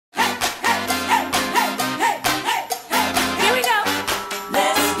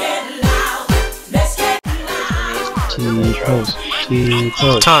T-pose,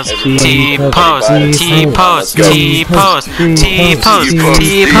 T-pose, Toes. T-pose, T-pose. T-pose. T-pose.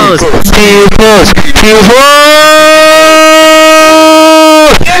 T-pose. T-pose, T-pose.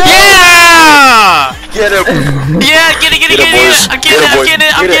 Yeah! Get him! Yeah, get it. I'm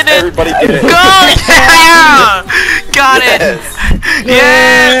getting it. Everybody get it. Go! Yeah! Got it!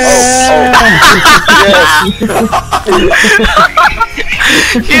 Yes!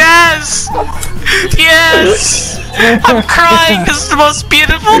 Yes! Yes! I'm crying. This is the most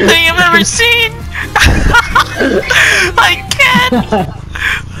beautiful thing I've ever seen. I can't.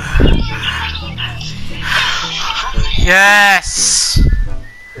 Yes!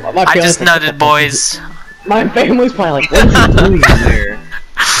 I just nutted, boys. My family's probably like, what is he doing in there?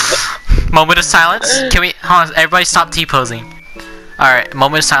 Moment of silence. Can we? Hold on, everybody stop T-posing. Alright,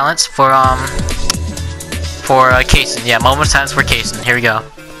 moment of silence for Kason. Yeah, moment of silence for Kason. Here we go.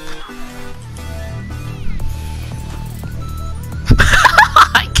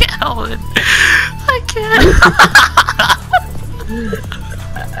 I can't help it. I can't.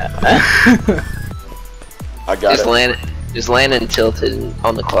 I got it. Just land and tilt it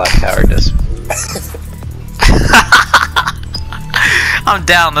on the clock tower. Just. I'm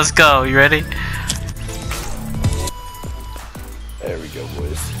down. Let's go. You ready? There we go,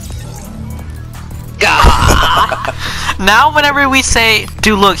 boys. Now, whenever we say,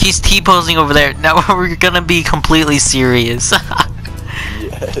 "Dude, look, he's T-posing over there," now we're gonna be completely serious.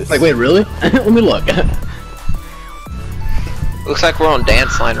 Yes. Like, wait, really? Let me look. Looks like we're on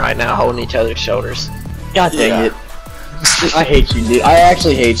dance line right now, holding each other's shoulders. God dang it. I hate you, dude. I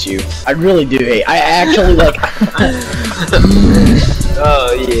actually hate you. I really do hate. I actually like.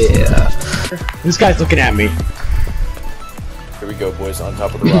 Oh yeah. This guy's looking at me. Here we go, boys, on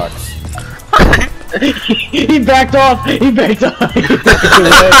top of the rocks. He backed off. He backed off.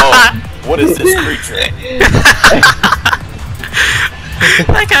 Oh, what is this creature?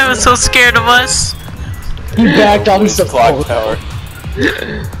 That guy was so scared of us. He backed off the clock tower.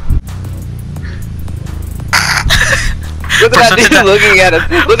 Look at that dude looking at us.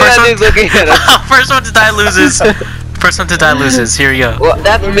 Look at that dude looking at us. First one to die loses. First one to die loses. Here we go. Well,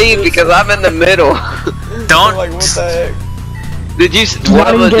 that's me because I'm in the middle. Don't. Like, what the heck? Did you? One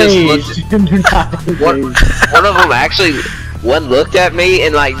of them just looked. One of them actually. One looked at me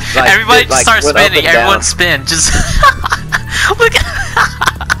and like everybody like, start spinning. Everyone spin. Just look at.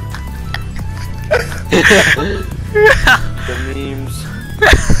 The memes.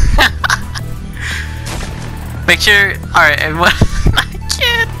 Make sure. All right, everyone. I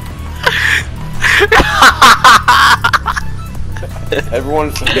can't.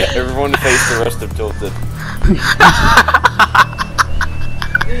 Everyone face the rest of Tilted.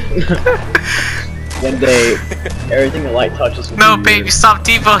 One day, everything that light touches will No, be baby, yours. stop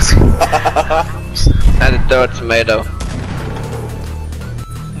T-posing. Had to throw a tomato.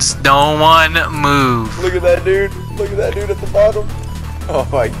 Just no one move. Look at that dude. Look at that dude at the bottom. Oh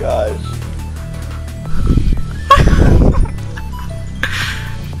my gosh.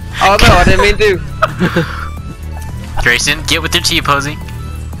 Oh no, I didn't mean to. Grayson, get with your T-posing.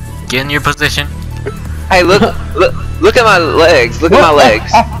 Get in your position. Hey, look at my legs. Look at my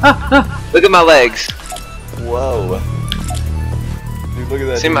legs. Look at my legs. Whoa. Dude, look at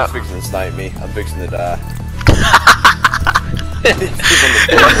that. See Dude, my- he's fixing to snipe me. I'm fixing to die.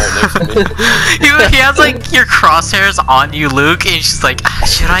 He has like your crosshairs on you, Luke, and she's like,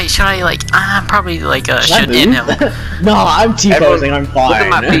 should I like, probably like, should end him. No, I'm T-posing. I'm fine. Look at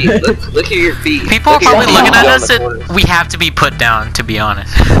my feet. Look at your feet. People are Look at probably your looking feet at on us the and corners. we have to be put down, to be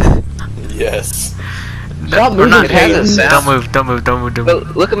honest. Yes. Stop We're moving, not. It has a Peyton. sound. Don't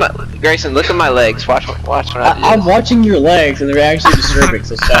move. Look at my Grayson. Look at my legs. Watch what I do. I'm watching your legs and they're actually disturbing,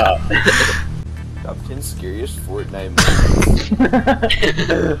 so stop. Top 10 scariest Fortnite moments.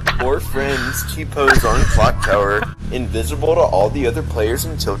 4 friends T-pose on clock tower, invisible to all the other players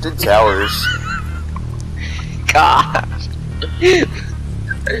in Tilted Towers. Gosh.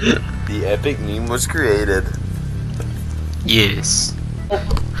 The epic meme was created. Yes.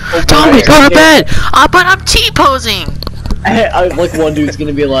 Tommy, go to bed! But I'm T-posing! Like one dude's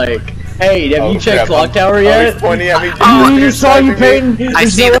gonna be like, "Hey, have Oh, you checked crap, Clock Tower Oh, yet?" he's pointing at me. Oh, he He's just saw you, sniping me. Peyton. I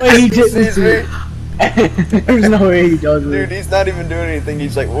There's see no that. way he He didn't. sees me. There's no way he doesn't. Dude, he's not even doing anything.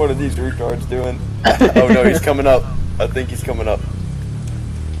 He's like, what are these retards doing? Oh no, he's coming up. I think he's coming up.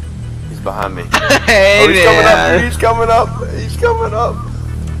 He's behind me. Hey, Oh, he's coming up, man. dude. He's coming up. He's coming up.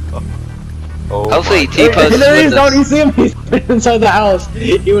 Oh, Hopefully my he God. T-poses There he is, with don't you us. see him? He went inside the house.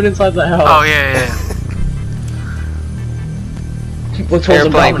 He went inside the house. Oh, yeah. Look towards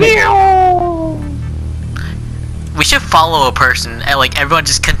him. Airplane. We should follow a person and like everyone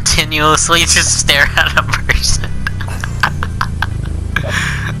just continuously just stare at a person.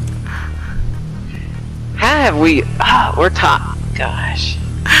 have we? We're top. Gosh.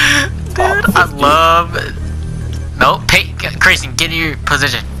 Dude, I love it. Nope, Grayson, get in your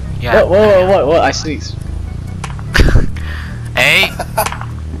position. Yeah. What? I sneezed. Hey,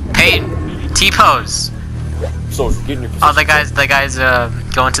 Peyton, T-pose. So get in your position. Oh, the guys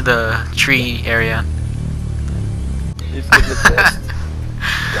going to the tree area. He's getting his best.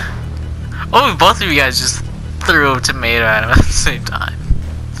 Oh, both of you guys just threw a tomato at him at the same time.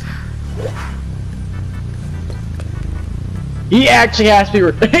 He actually has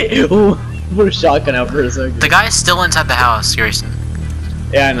to be. Put a shotgun out for a second. The guy's still inside the house, Grayson.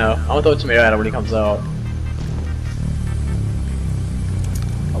 Yeah, I know. I'm gonna throw a tomato at him when he comes out.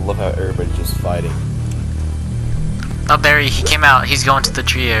 I love how everybody's just fighting. Oh, there he came out. He's going to the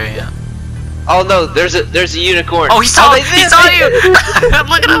tree area. Oh no, there's a unicorn. Oh, he saw you!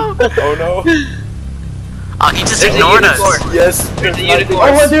 Look at him! Oh no! Oh, he just There's a ignored us. unicorn. Yes! There's a my unicorn.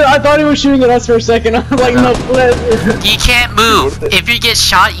 Oh, dude, I thought he was shooting at us for a second. I'm like, no, You can't move. If you get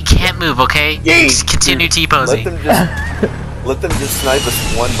shot, you can't move. Okay? Just continue T-posing. Let them just snipe us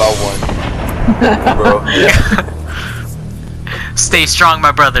one by one. Bro. Stay strong,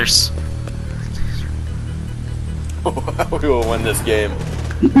 my brothers. We will win this game.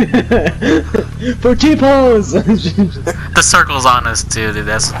 For T-pose. The circle's on us too, dude.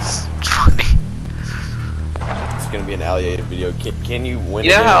 That's funny. It's gonna be an alligator video. Can you win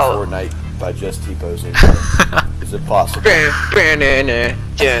You know a game how- of Fortnite by just T-posing? Is it possible?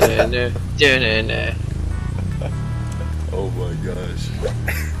 Oh my gosh.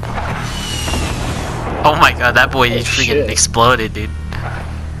 Oh my god, that boy freaking shit. exploded, dude.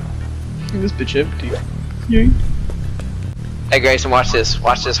 This bitch empty. Hey Grayson, watch this.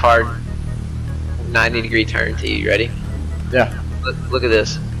 Watch this hard 90-degree turn to you. Ready? Yeah, Look at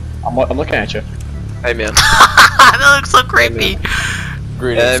this. I'm looking at you. Hey man. That looks so creepy. Hey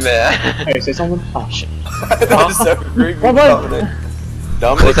Greetings. man. Hey, say something. Oh shit. That is so creepy, Bye bye. Dominic.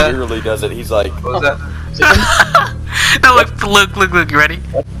 Dominic What's that? literally does it. He's like, What was that? Say something. No, look, you ready?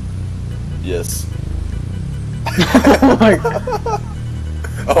 yes. Oh my god.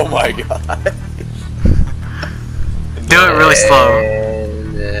 Oh my god. Do it really slow.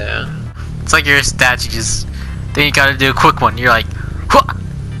 Yeah. It's like you're a statue, then you gotta do a quick one. You're like, huh,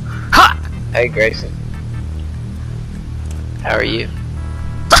 ha. Hey Grayson. How are you?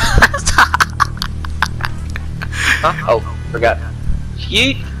 Huh? Oh, forgot.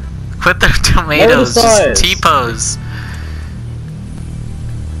 Yeet. Put the tomatoes, size. just T-pose.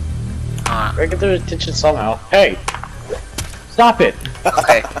 Gotta get their attention somehow. Hey! Stop it!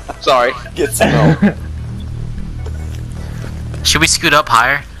 Okay. Sorry. Get some help. Should we scoot up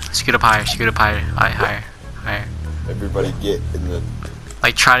higher? Scoot up higher, higher. Everybody get in the.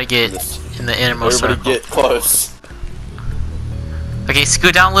 Like try to get in the innermost Everybody circle. get close. Okay,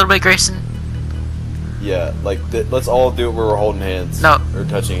 scoot down a little bit, Grayson. Yeah, like let's all do it where we're holding hands. No. Or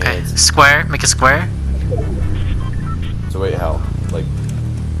touching Okay, hands. square, make a square. So wait, how? Like.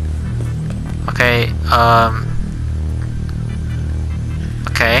 Okay,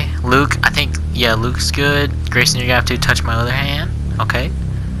 okay, Luke, I think, yeah, Luke's good. Grayson, you're gonna have to touch my other hand. Okay.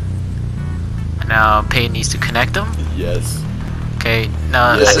 And now Peyton needs to connect them. Yes. Okay,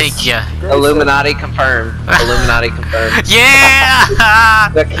 now Yes. I think, yeah. Illuminati confirmed. Illuminati confirmed. Yeah!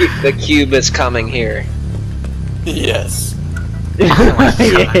 The cube is coming here. Yes.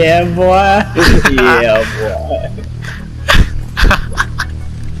 Yeah, boy. Yeah, boy.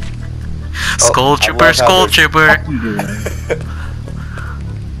 Skull Trooper, I love how Skull there's- Trooper.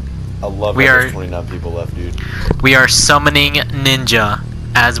 I love We how are- there's 29 people left, dude. We are summoning Ninja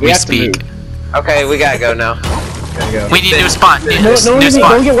as we have to speak. move. Okay, we gotta go now. Gotta go. We need new spot. New, No, new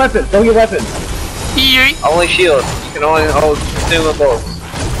spot. don't get weapons. Don't get weapons. Yeet. Only shield. You can only hold consumables.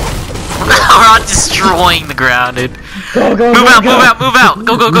 We're not destroying the ground, dude. Go, go, Move go, out, go. move out, move out.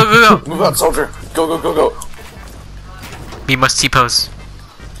 Go, go, go, go, go. Move out, soldier. Go, go, go, go. We must T-pose.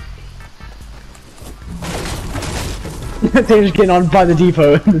 They're just getting on by the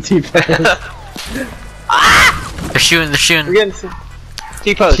depot. The depot. They're shooting, We're shooting. getting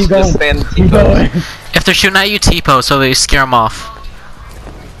T-pose. Keep Just going. stand Keep T-pose. going. If they're shooting at you, T-pose so they scare them off.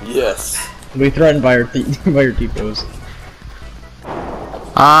 Yes. We threatened by your by your depots.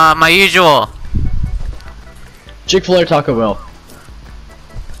 My usual. Chick-fil-A or Taco Bell?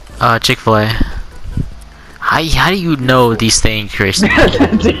 Chick-fil-A. How do you know these things, Grayson?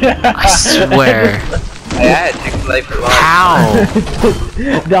 I swear. Hey, I had Chick-fil-A for lunch. How?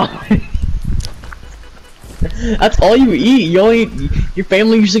 No. That's all you eat. You only your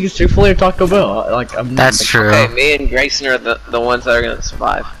family usually gets Chick-fil-A or Taco Bell. Like That's true. Okay, me and Grayson are the ones that are gonna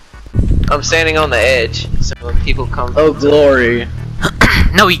survive. I'm standing on the edge, so when people come. Oh glory!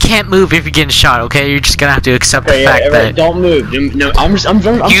 No, you can't move if you're getting shot. Okay, you're just gonna have to accept the fact that don't move. No, I'm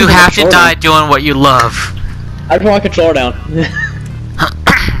you have to die doing what you love. I put my controller down.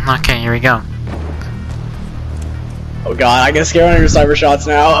 Okay, here we go. Oh god, I get scared under cyber shots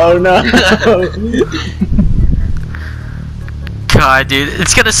now. Oh no. God, dude,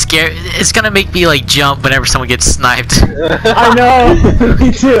 it's gonna scare. It's gonna make me like jump whenever someone gets sniped. I know.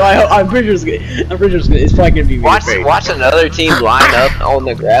 Me too. I'm pretty sure it's good. It's probably gonna be me. Watch another team line up on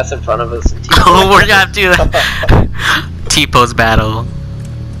the grass in front of us. And Oh, we're gonna have to do that. T-pose battle.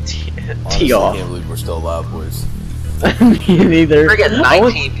 Honestly, I can't believe we're still alive, boys. Me neither. We're getting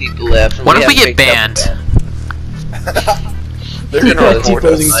 19 people left. And What if we haven't get picked up banned? They're gonna report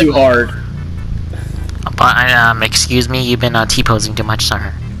us. T-posing too hard. Excuse me, you've been T-posing too much,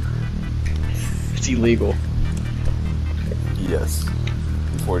 sir. It's illegal. Yes.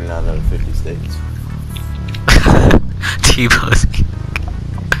 In 49 out of 50 states. T-posing.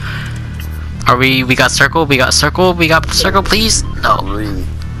 Are we got circle? We got circle? We got circle, please? No. Really?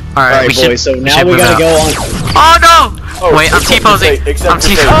 Alright, we boys, so now we move gotta out. go on. Oh no! Oh, Wait, I'm T-posing. I'm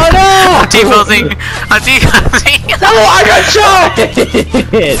T-posing. Oh no! I'm T-posing. I'm T-posing. No, I got shot!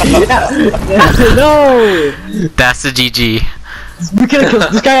 No! That's the GG. We could've killed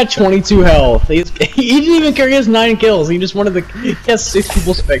this guy had 22 health. He didn't even care. He has 9 kills. He just wanted the. He has 6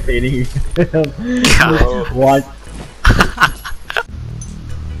 people spectating. God. What?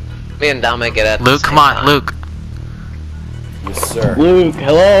 Me and Dominic get at the Luke, same come on, time. Luke. Yes, sir. Luke,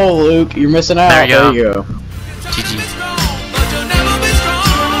 hello, Luke. You're missing out. There you you go. GG.